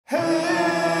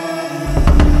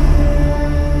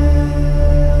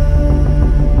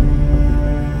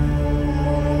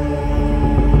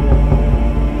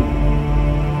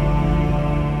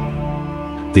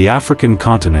the African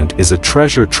continent is a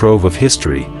treasure trove of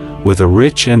history, with a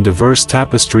rich and diverse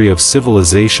tapestry of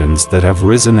civilizations that have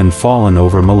risen and fallen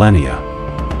over millennia.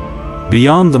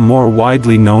 Beyond the more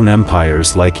widely known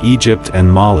empires like Egypt and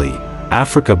Mali,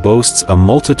 Africa boasts a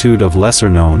multitude of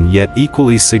lesser-known yet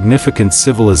equally significant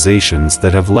civilizations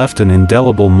that have left an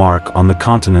indelible mark on the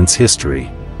continent's history.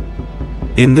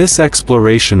 In this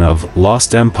exploration of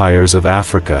lost empires of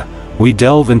Africa, we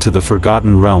delve into the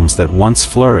forgotten realms that once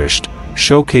flourished,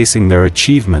 showcasing their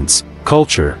achievements,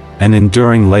 culture, and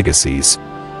enduring legacies.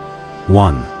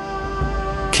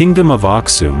 1. Kingdom of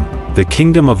Aksum. The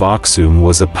Kingdom of Aksum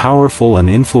was a powerful and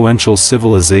influential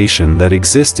civilization that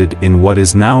existed in what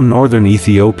is now northern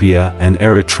Ethiopia and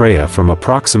Eritrea from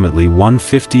approximately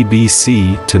 150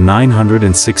 BC to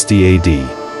 960 AD.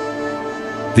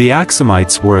 The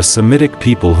Aksumites were a Semitic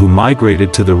people who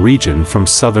migrated to the region from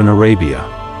southern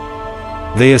Arabia.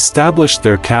 They established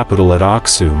their capital at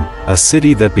Aksum, a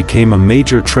city that became a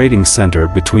major trading center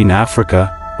between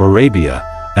Africa, Arabia,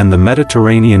 and the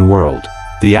Mediterranean world.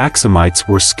 The Aksumites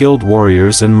were skilled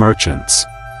warriors and merchants.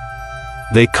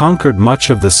 They conquered much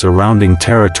of the surrounding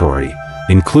territory,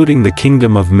 including the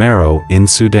Kingdom of Meroe in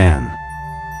Sudan.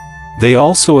 They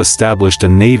also established a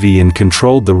navy and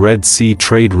controlled the Red Sea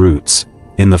trade routes.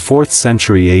 In the 4th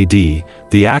century AD,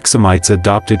 the Aksumites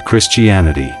adopted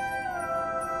Christianity.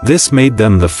 This made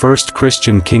them the first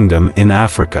Christian kingdom in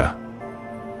Africa.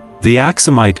 The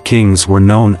Aksumite kings were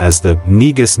known as the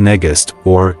Negus Negist,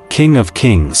 or King of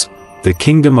Kings. The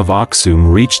Kingdom of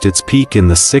Aksum reached its peak in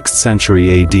the 6th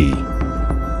century AD.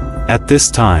 At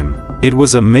this time, it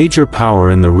was a major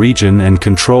power in the region and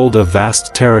controlled a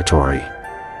vast territory.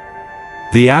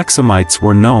 The Aksumites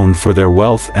were known for their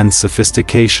wealth and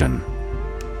sophistication.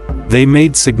 They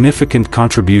made significant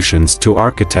contributions to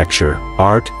architecture,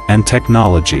 art, and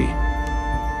technology.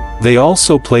 They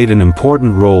also played an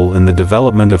important role in the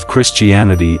development of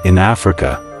Christianity in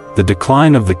Africa. The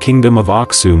decline of the Kingdom of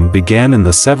Aksum began in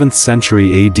the 7th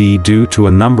century AD due to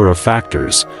a number of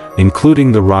factors,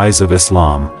 including the rise of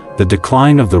Islam, the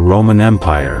decline of the Roman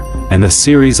Empire, and a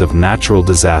series of natural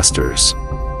disasters.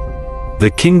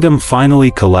 The kingdom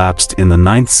finally collapsed in the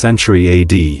 9th century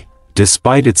AD.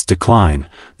 Despite its decline,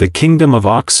 the Kingdom of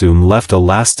Aksum left a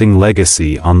lasting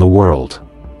legacy on the world.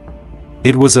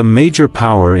 It was a major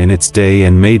power in its day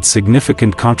and made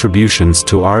significant contributions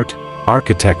to art,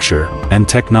 architecture, and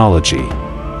technology.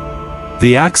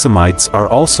 The Aksumites are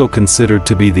also considered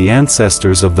to be the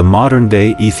ancestors of the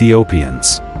modern-day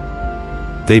Ethiopians.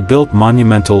 They built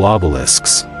monumental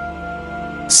obelisks,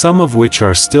 some of which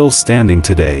are still standing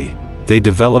today. They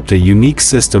developed a unique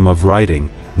system of writing,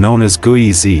 known as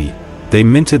Guizi. They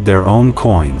minted their own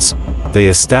coins. They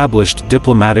established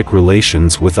diplomatic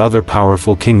relations with other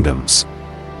powerful kingdoms,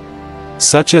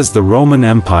 such as the Roman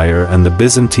Empire and the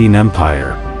Byzantine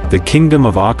Empire. The Kingdom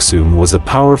of Aksum was a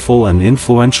powerful and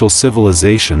influential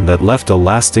civilization that left a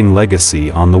lasting legacy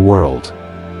on the world.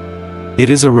 It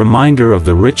is a reminder of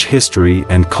the rich history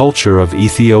and culture of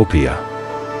Ethiopia.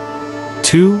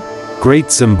 2. Great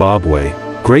Zimbabwe.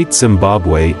 Great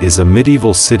Zimbabwe is a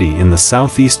medieval city in the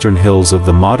southeastern hills of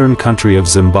the modern country of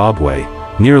Zimbabwe,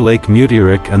 near Lake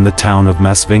Mutirik and the town of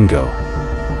Masvingo.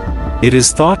 It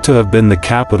is thought to have been the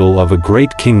capital of a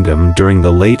great kingdom during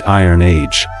the late Iron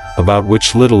Age, about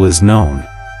which little is known.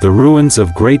 The ruins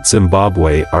of Great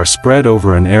Zimbabwe are spread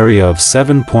over an area of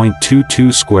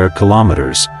 7.22 square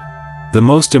kilometers. The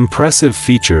most impressive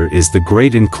feature is the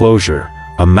Great Enclosure,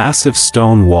 a massive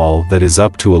stone wall that is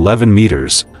up to 11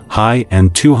 meters high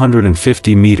and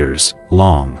 250 meters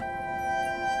long.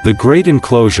 The Great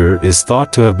Enclosure is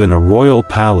thought to have been a royal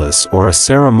palace or a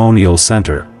ceremonial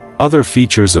center. Other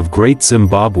features of Great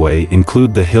Zimbabwe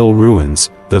include the hill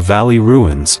ruins, the valley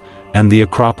ruins, and the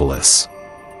Acropolis.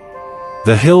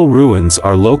 The hill ruins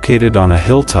are located on a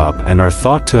hilltop and are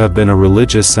thought to have been a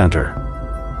religious center.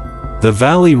 The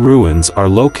valley ruins are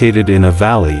located in a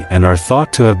valley and are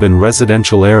thought to have been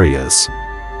residential areas.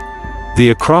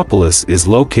 The Acropolis is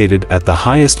located at the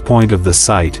highest point of the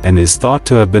site and is thought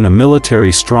to have been a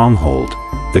military stronghold.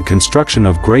 The construction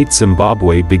of Great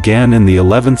Zimbabwe began in the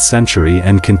 11th century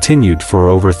and continued for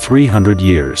over 300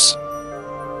 years.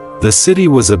 The city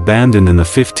was abandoned in the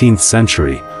 15th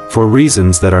century, for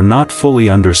reasons that are not fully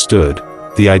understood.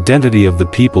 The identity of the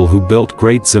people who built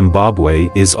Great Zimbabwe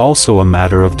is also a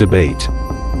matter of debate.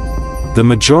 The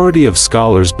majority of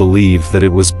scholars believe that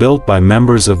it was built by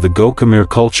members of the Gokomir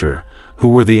culture, who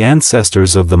were the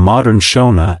ancestors of the modern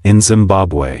Shona in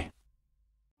Zimbabwe.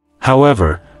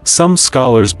 However, some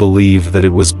scholars believe that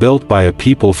it was built by a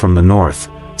people from the north,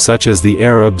 such as the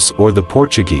Arabs or the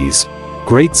Portuguese.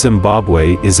 Great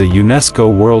Zimbabwe is a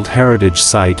UNESCO World Heritage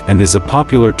Site and is a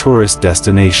popular tourist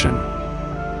destination.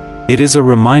 It is a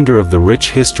reminder of the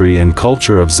rich history and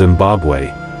culture of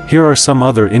Zimbabwe. Here are some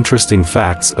other interesting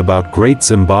facts about Great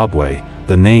Zimbabwe.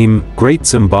 The name, Great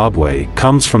Zimbabwe,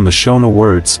 comes from the Shona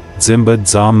words, Zimba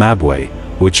Dza Mabwe,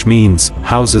 which means,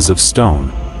 houses of stone.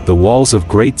 The walls of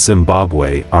Great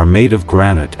Zimbabwe are made of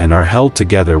granite and are held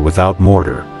together without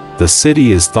mortar. The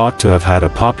city is thought to have had a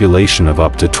population of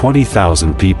up to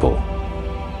 20,000 people.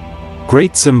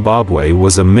 Great Zimbabwe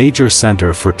was a major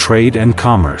center for trade and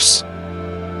commerce.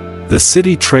 The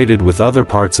city traded with other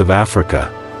parts of Africa,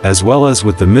 as well as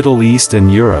with the Middle East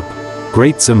and Europe.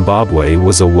 Great Zimbabwe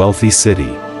was a wealthy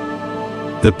city.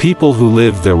 The people who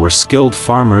lived there were skilled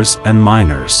farmers and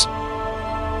miners.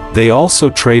 They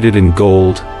also traded in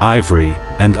gold, ivory,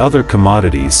 and other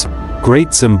commodities.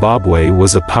 Great Zimbabwe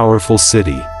was a powerful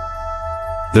city.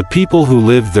 The people who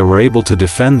lived there were able to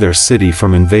defend their city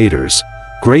from invaders.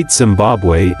 Great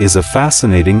Zimbabwe is a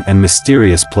fascinating and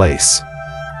mysterious place.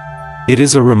 It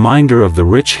is a reminder of the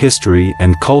rich history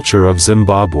and culture of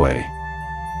Zimbabwe.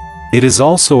 It is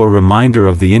also a reminder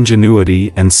of the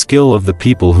ingenuity and skill of the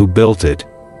people who built it.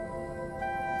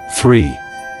 3.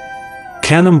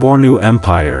 Kanem-Bornu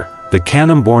Empire. The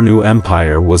Kanem-Bornu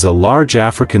Empire was a large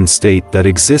African state that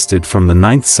existed from the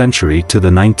 9th century to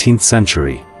the 19th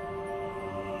century.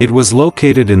 It was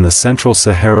located in the Central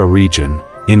Sahara region,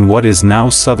 in what is now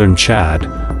southern Chad,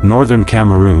 northern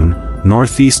Cameroon,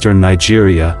 northeastern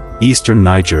Nigeria, eastern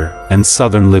Niger, and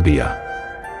southern Libya.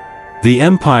 The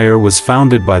empire was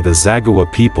founded by the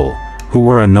Zaghawa people, who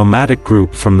were a nomadic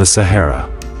group from the Sahara.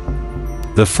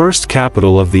 The first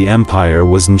capital of the empire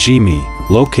was Njimi,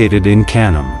 located in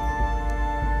Kanem.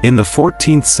 In the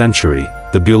 14th century,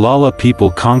 the Bulala people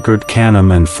conquered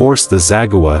Kanem and forced the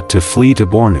Zaghawa to flee to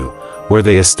Bornu, where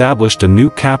they established a new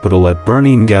capital at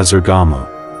Birni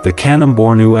Ngazargamu. The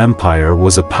Kanem-Bornu Empire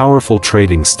was a powerful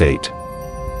trading state.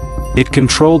 It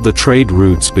controlled the trade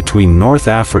routes between North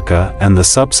Africa and the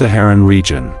sub-Saharan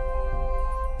region.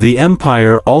 The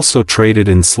empire also traded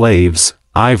in slaves,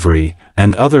 ivory,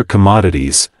 and other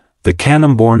commodities. The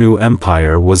Kanem-Bornu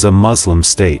Empire was a Muslim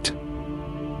state.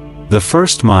 The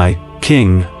first Mai,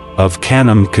 king of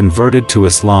Kanem, converted to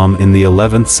Islam in the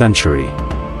 11th century.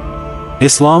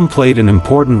 Islam played an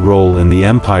important role in the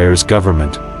empire's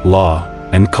government, law,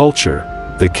 and culture.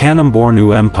 The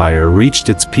Kanem-Bornu Empire reached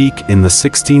its peak in the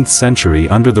 16th century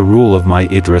under the rule of Mai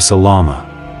Idris Alama.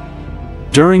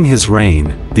 During his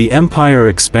reign, the empire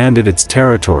expanded its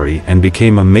territory and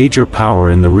became a major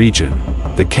power in the region.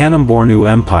 The Kanem-Bornu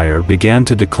Empire began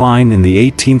to decline in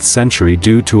the 18th century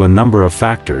due to a number of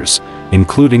factors,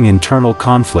 including internal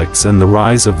conflicts and the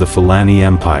rise of the Fulani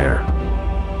Empire.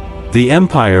 The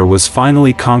empire was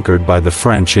finally conquered by the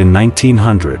French in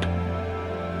 1900.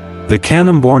 The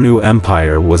Kanem-Bornu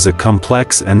Empire was a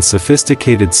complex and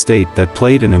sophisticated state that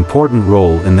played an important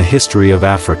role in the history of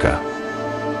Africa.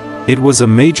 It was a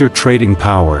major trading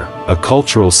power, a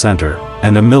cultural center,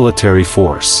 and a military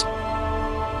force.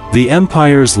 The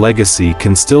empire's legacy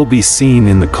can still be seen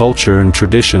in the culture and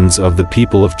traditions of the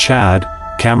people of Chad,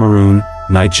 Cameroon,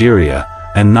 Nigeria,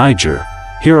 and Niger.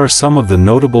 Here are some of the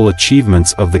notable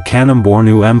achievements of the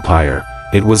Kanem-Bornu Empire.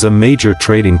 It was a major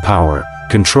trading power,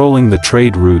 controlling the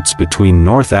trade routes between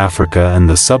North Africa and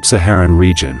the sub-Saharan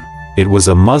region. It was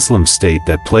a Muslim state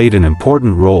that played an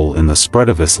important role in the spread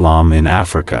of Islam in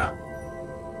Africa.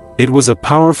 It was a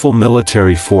powerful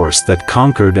military force that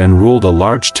conquered and ruled a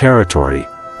large territory.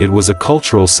 It was a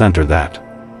cultural center that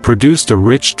produced a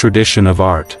rich tradition of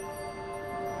art,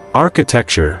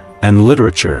 architecture, and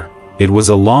literature. It was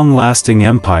a long-lasting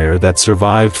empire that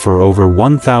survived for over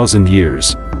 1,000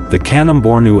 years. The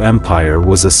Kanem-Bornu Empire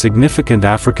was a significant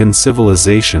African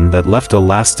civilization that left a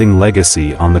lasting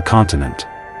legacy on the continent.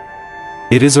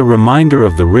 It is a reminder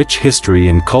of the rich history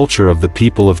and culture of the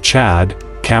people of Chad,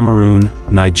 Cameroon,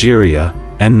 Nigeria,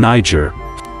 and Niger.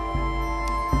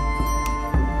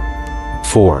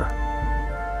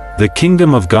 4. The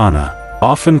Kingdom of Ghana,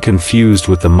 often confused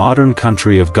with the modern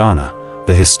country of Ghana.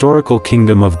 The historical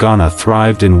Kingdom of Ghana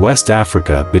thrived in West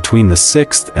Africa between the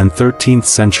 6th and 13th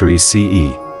centuries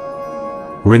CE.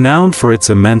 Renowned for its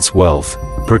immense wealth,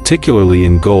 particularly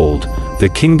in gold, the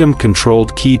kingdom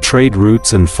controlled key trade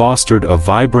routes and fostered a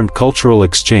vibrant cultural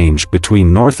exchange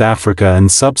between North Africa and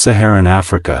Sub-Saharan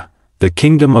Africa. The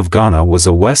Kingdom of Ghana was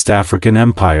a West African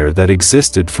empire that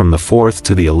existed from the 4th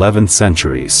to the 11th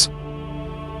centuries.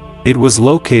 It was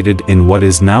located in what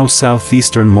is now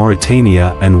southeastern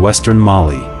Mauritania and western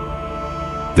Mali.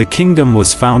 The kingdom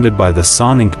was founded by the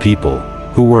Soninke people,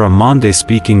 who were a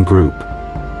Mande-speaking group.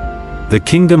 The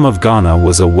Kingdom of Ghana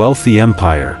was a wealthy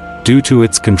empire, due to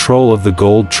its control of the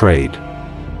gold trade.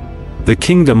 The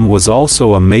kingdom was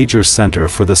also a major center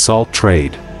for the salt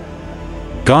trade.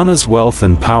 Ghana's wealth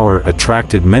and power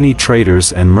attracted many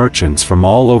traders and merchants from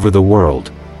all over the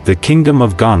world. The Kingdom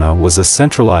of Ghana was a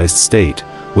centralized state,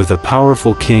 with a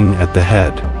powerful king at the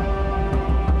head.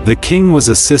 The king was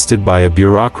assisted by a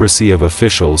bureaucracy of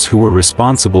officials who were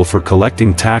responsible for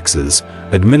collecting taxes,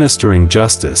 administering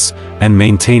justice, and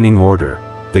maintaining order.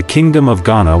 The Kingdom of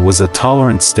Ghana was a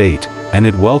tolerant state, and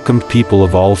it welcomed people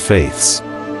of all faiths.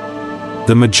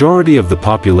 The majority of the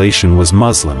population was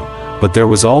Muslim, but there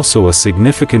was also a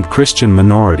significant Christian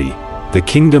minority. The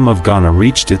Kingdom of Ghana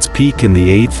reached its peak in the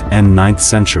 8th and 9th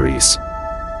centuries.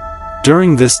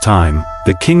 During this time,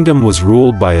 the kingdom was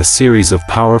ruled by a series of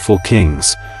powerful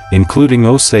kings, including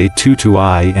Osei Tutu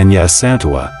I and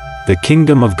Yasantua. The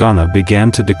Kingdom of Ghana began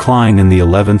to decline in the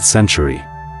 11th century.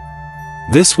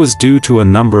 This was due to a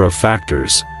number of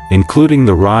factors, including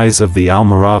the rise of the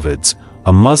Almoravids,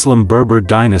 a Muslim Berber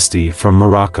dynasty from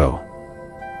Morocco.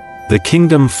 The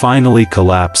kingdom finally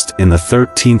collapsed in the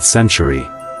 13th century,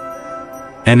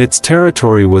 and its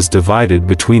territory was divided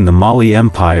between the Mali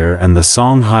Empire and the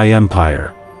Songhai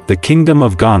Empire. The Kingdom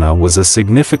of Ghana was a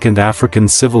significant African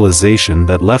civilization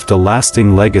that left a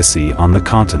lasting legacy on the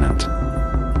continent.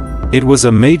 It was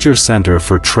a major center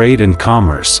for trade and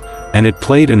commerce, and it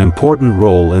played an important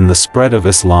role in the spread of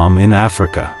Islam in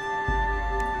Africa.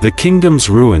 The kingdom's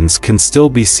ruins can still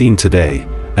be seen today,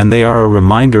 and they are a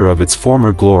reminder of its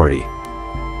former glory.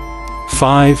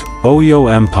 5. Oyo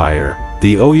Empire.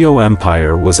 The Oyo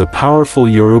Empire was a powerful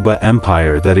Yoruba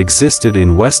empire that existed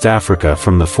in West Africa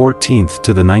from the 14th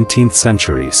to the 19th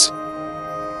centuries.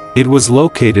 It was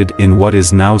located in what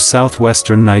is now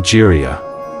southwestern Nigeria.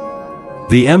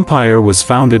 The empire was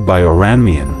founded by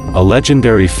Oranmiyan, a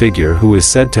legendary figure who is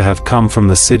said to have come from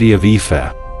the city of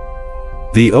Ife.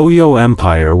 The Oyo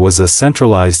Empire was a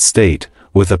centralized state,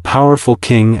 with a powerful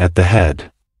king at the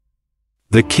head.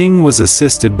 The king was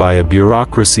assisted by a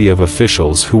bureaucracy of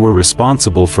officials who were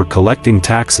responsible for collecting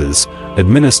taxes,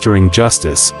 administering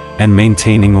justice, and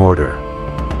maintaining order.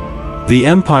 The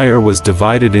empire was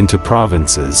divided into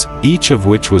provinces, each of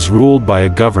which was ruled by a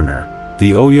governor.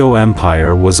 The Oyo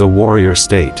Empire was a warrior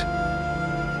state.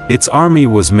 Its army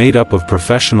was made up of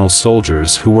professional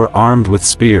soldiers who were armed with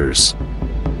spears,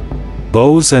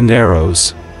 bows and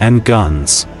arrows, and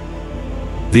guns.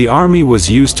 The army was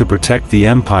used to protect the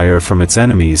empire from its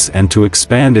enemies and to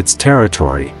expand its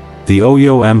territory. The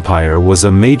Oyo Empire was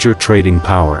a major trading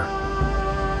power.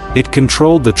 It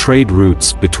controlled the trade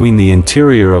routes between the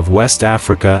interior of West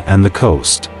Africa and the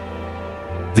coast.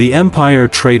 The empire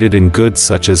traded in goods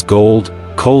such as gold,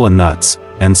 kola nuts,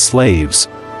 and slaves.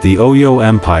 The Oyo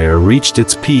Empire reached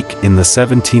its peak in the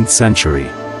 17th century.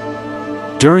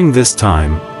 During this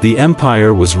time, the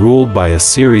empire was ruled by a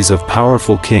series of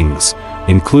powerful kings,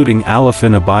 including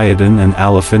Alafin Abayadin and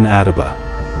Alafin Adaba.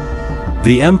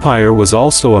 The empire was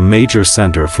also a major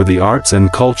center for the arts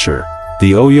and culture.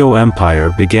 The Oyo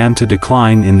Empire began to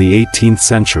decline in the 18th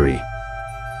century.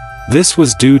 This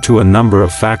was due to a number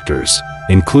of factors,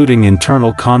 including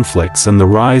internal conflicts and the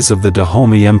rise of the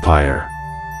Dahomey Empire.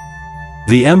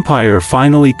 The empire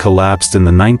finally collapsed in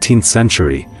the 19th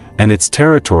century, and its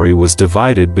territory was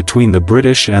divided between the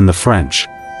British and the French.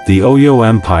 The Oyo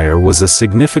Empire was a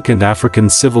significant African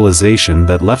civilization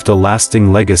that left a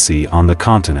lasting legacy on the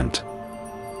continent.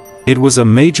 It was a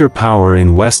major power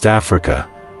in West Africa,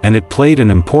 and it played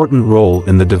an important role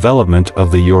in the development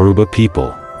of the Yoruba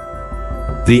people.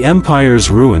 The empire's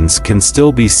ruins can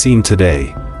still be seen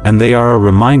today, and they are a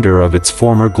reminder of its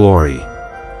former glory.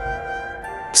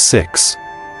 6.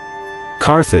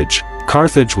 Carthage.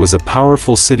 Carthage was a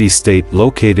powerful city-state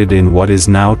located in what is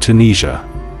now Tunisia.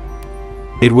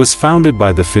 It was founded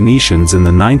by the Phoenicians in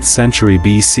the 9th century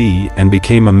BC and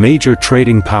became a major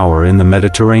trading power in the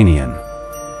Mediterranean.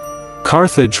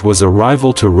 Carthage was a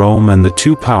rival to Rome, and the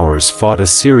two powers fought a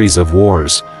series of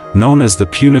wars, known as the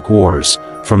Punic Wars,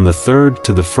 from the 3rd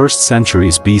to the 1st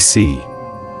centuries BC.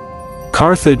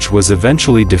 Carthage was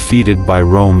eventually defeated by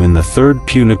Rome in the Third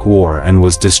Punic War and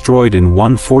was destroyed in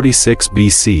 146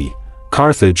 BC.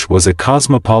 Carthage was a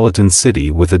cosmopolitan city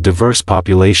with a diverse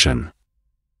population.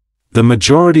 The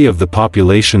majority of the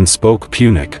population spoke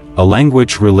Punic, a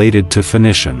language related to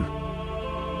Phoenician.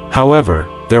 However,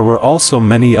 there were also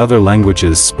many other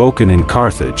languages spoken in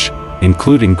Carthage,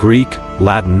 including Greek,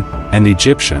 Latin, and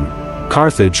Egyptian.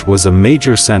 Carthage was a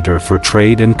major center for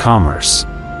trade and commerce.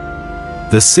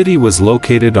 The city was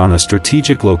located on a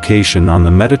strategic location on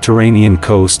the Mediterranean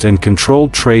coast and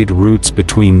controlled trade routes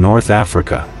between North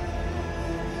Africa,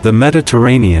 the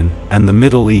Mediterranean, and the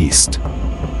Middle East.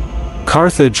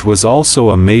 Carthage was also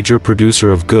a major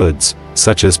producer of goods,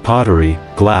 such as pottery,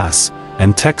 glass,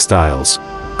 and textiles.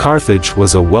 Carthage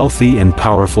was a wealthy and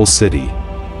powerful city.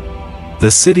 The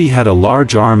city had a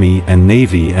large army and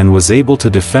navy and was able to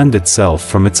defend itself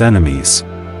from its enemies.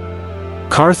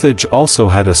 Carthage also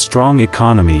had a strong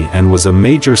economy and was a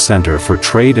major center for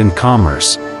trade and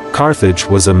commerce. Carthage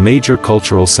was a major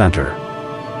cultural center.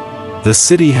 The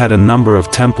city had a number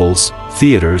of temples,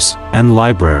 theaters, and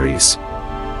libraries.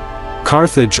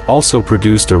 Carthage also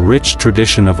produced a rich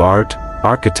tradition of art,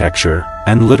 architecture,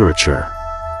 and literature.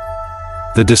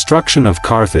 The destruction of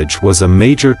Carthage was a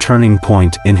major turning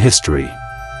point in history.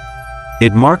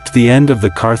 It marked the end of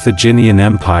the Carthaginian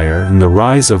Empire and the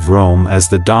rise of Rome as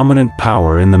the dominant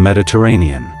power in the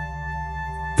Mediterranean.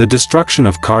 The destruction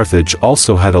of Carthage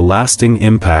also had a lasting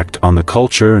impact on the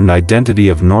culture and identity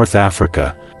of North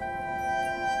Africa.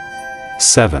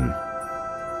 7.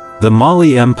 The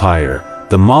Mali Empire.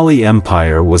 The Mali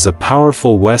Empire was a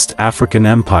powerful West African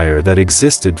empire that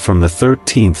existed from the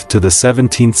 13th to the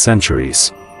 17th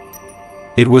centuries.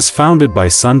 It was founded by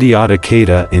Sundiata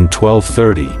Keita in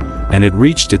 1230, and it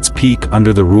reached its peak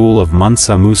under the rule of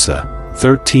Mansa Musa,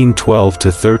 1312 to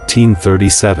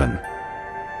 1337.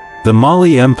 The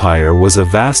Mali Empire was a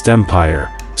vast empire,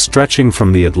 stretching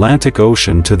from the Atlantic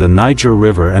Ocean to the Niger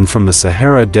River and from the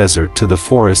Sahara Desert to the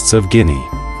forests of Guinea.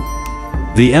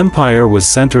 The empire was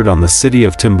centered on the city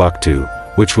of Timbuktu,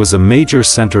 which was a major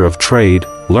center of trade,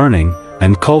 learning,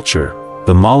 and culture.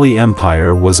 The Mali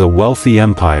Empire was a wealthy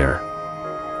empire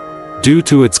due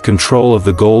to its control of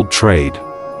the gold trade.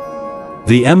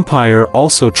 The empire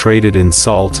also traded in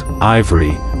salt,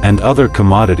 ivory, and other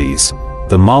commodities.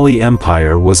 The Mali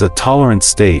Empire was a tolerant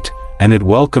state, and it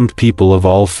welcomed people of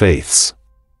all faiths.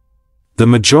 The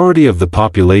majority of the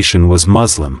population was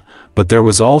Muslim, but there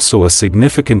was also a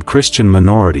significant Christian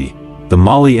minority. The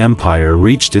Mali Empire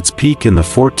reached its peak in the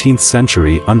 14th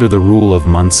century under the rule of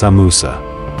Mansa Musa.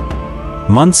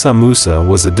 Mansa Musa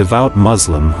was a devout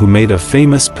Muslim who made a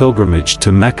famous pilgrimage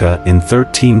to Mecca in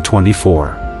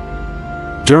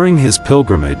 1324. During his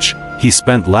pilgrimage, he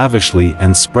spent lavishly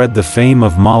and spread the fame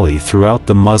of Mali throughout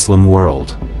the Muslim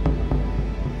world.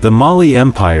 The Mali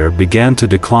Empire began to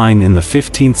decline in the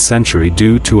 15th century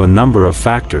due to a number of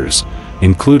factors,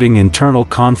 including internal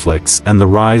conflicts and the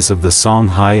rise of the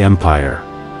Songhai Empire.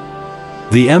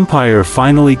 The empire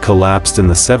finally collapsed in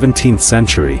the 17th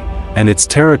century, and its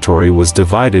territory was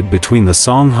divided between the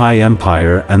Songhai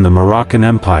Empire and the Moroccan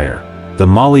Empire. The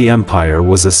Mali Empire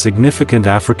was a significant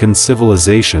African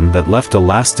civilization that left a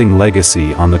lasting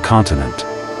legacy on the continent.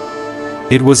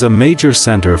 It was a major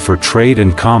center for trade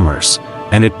and commerce,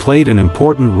 and it played an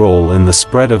important role in the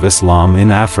spread of Islam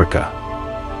in Africa.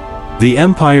 The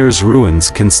empire's ruins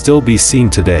can still be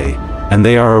seen today, and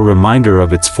they are a reminder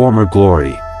of its former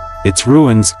glory. Its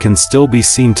ruins can still be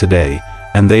seen today,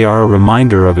 and they are a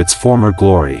reminder of its former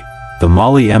glory. The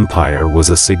Mali Empire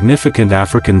was a significant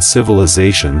African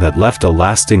civilization that left a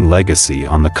lasting legacy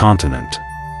on the continent.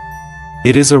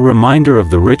 It is a reminder of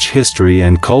the rich history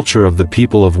and culture of the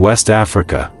people of West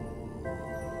Africa.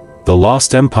 The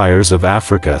lost empires of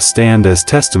Africa stand as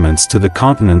testaments to the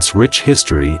continent's rich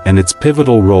history and its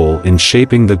pivotal role in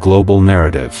shaping the global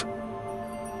narrative.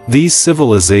 These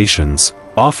civilizations,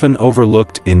 often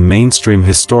overlooked in mainstream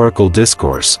historical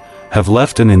discourse, have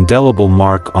left an indelible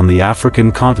mark on the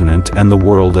African continent and the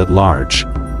world at large.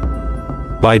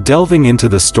 By delving into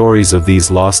the stories of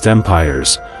these lost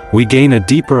empires, we gain a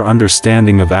deeper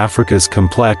understanding of Africa's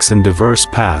complex and diverse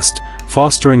past,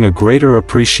 fostering a greater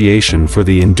appreciation for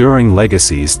the enduring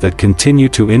legacies that continue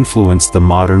to influence the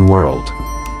modern world.